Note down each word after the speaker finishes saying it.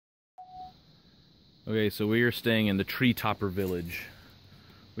Okay, so we are staying in the Tree Topper Village,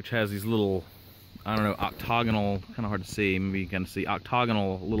 which has these little, I don't know, octagonal, kind of hard to see, maybe you can see,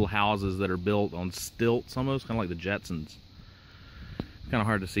 octagonal little houses that are built on stilts almost, kind of like the Jetsons. Kind of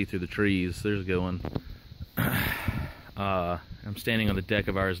hard to see through the trees. There's a good one. I'm standing on the deck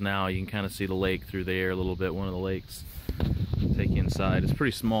of ours now. You can kind of see the lake through there a little bit, one of the lakes. Take you inside. It's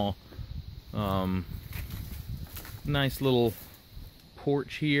pretty small. Nice little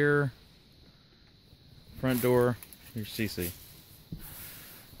porch here. Front door. Here's Cece.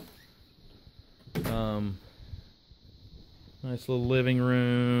 Nice little living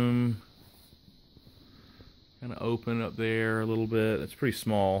room. Kind of open up there a little bit. It's pretty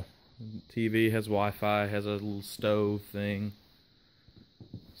small. TV has Wi-Fi, has a little stove thing.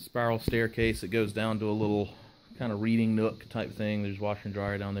 Spiral staircase that goes down to a little kind of reading nook type thing. There's washer and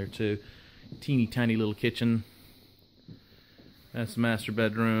dryer down there too. Teeny tiny little kitchen. That's the master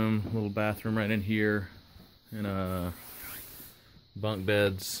bedroom. Little bathroom right in here. And bunk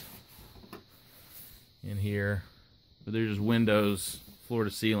beds in here. But there's just windows floor to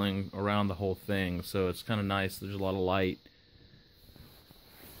ceiling around the whole thing, so it's kind of nice. There's a lot of light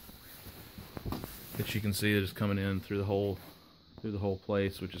that you can see that is coming in through the whole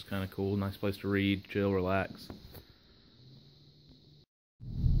place, which is kind of cool. Nice place to read, chill, relax.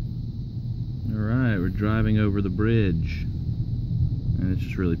 Alright, we're driving over the bridge, and it's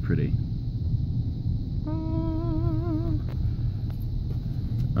just really pretty.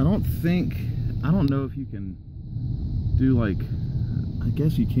 I don't know if you can do, like, I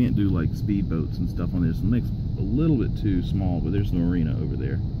guess you can't do like speedboats and stuff on this. It makes it a little bit too small, but there's the marina over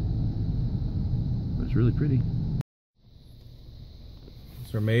there. But it's really pretty.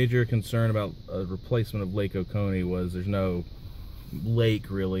 So our major concern about a replacement of Lake Oconee was there's no lake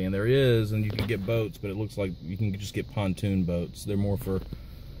really, and there is, and you can get boats, but it looks like you can just get pontoon boats. They're more for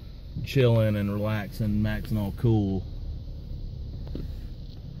chilling and relaxing, maxing all cool,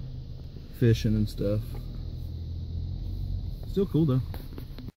 fishing and stuff. Still cool though.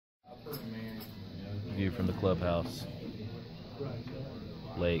 View from the clubhouse,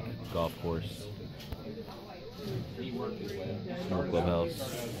 lake, golf course, more clubhouse,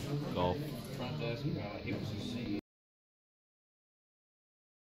 golf.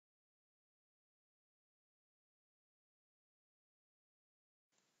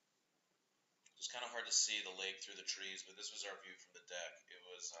 It's kind of hard to see the lake through the trees, but this was our view from the deck. It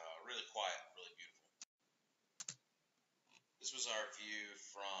was really quiet, really beautiful. This was our view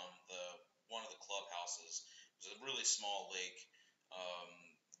from one of the clubhouses. It was a really small lake.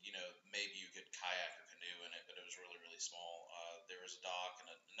 You know, maybe you could kayak or canoe in it, but it was really, really small. There was a dock and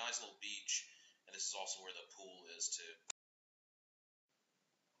a nice little beach, and this is also where the pool is too.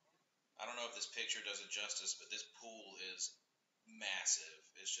 I don't know if this picture does it justice, but this pool is massive.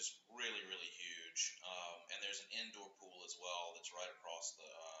 It's just really, really huge. And there's an indoor pool as well that's right across the,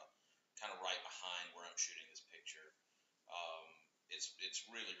 kind of right behind where I'm shooting this picture. It's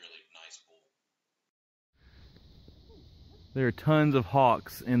really, really nice pool. There are tons of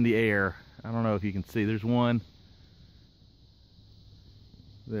hawks in the air. I don't know if you can see. There's one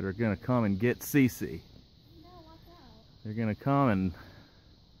that are gonna come and get Cece. No, watch out. They're gonna come and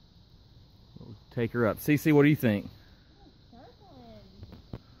take her up. Cece, what do you think?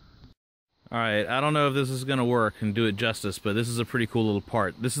 Alright, I don't know if this is going to work and do it justice, but this is a pretty cool little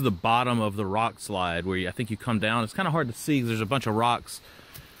part. This is the bottom of the rock slide where I think you come down. It's kind of hard to see because there's a bunch of rocks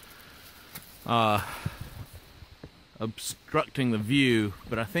obstructing the view,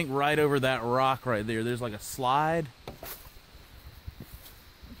 but I think right over that rock right there, there's like a slide. I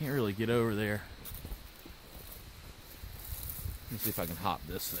can't really get over there. Let me see if I can hop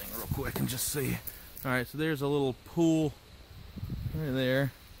this thing real quick and just see. Alright, so there's a little pool right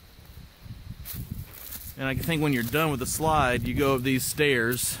there. And I think when you're done with the slide, you go up these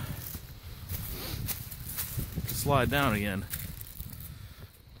stairs to slide down again.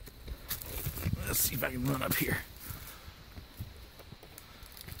 Let's see if I can run up here.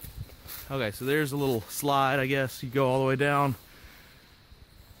 Okay, so there's a little slide, I guess. You go all the way down.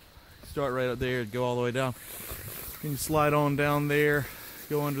 Start right up there, go all the way down. Then you slide on down there,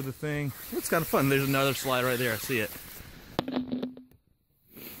 go under the thing. It's kind of fun. There's another slide right there. I see it.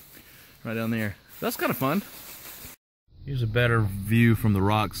 Right down there. That's kind of fun. Here's a better view from the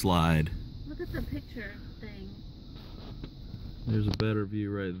rock slide. Look at the picture thing. There's a better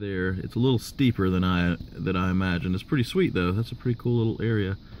view right there. It's a little steeper than I imagined. It's pretty sweet though. That's a pretty cool little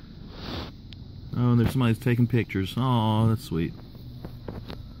area. Oh, and there's somebody's taking pictures. Oh, that's sweet.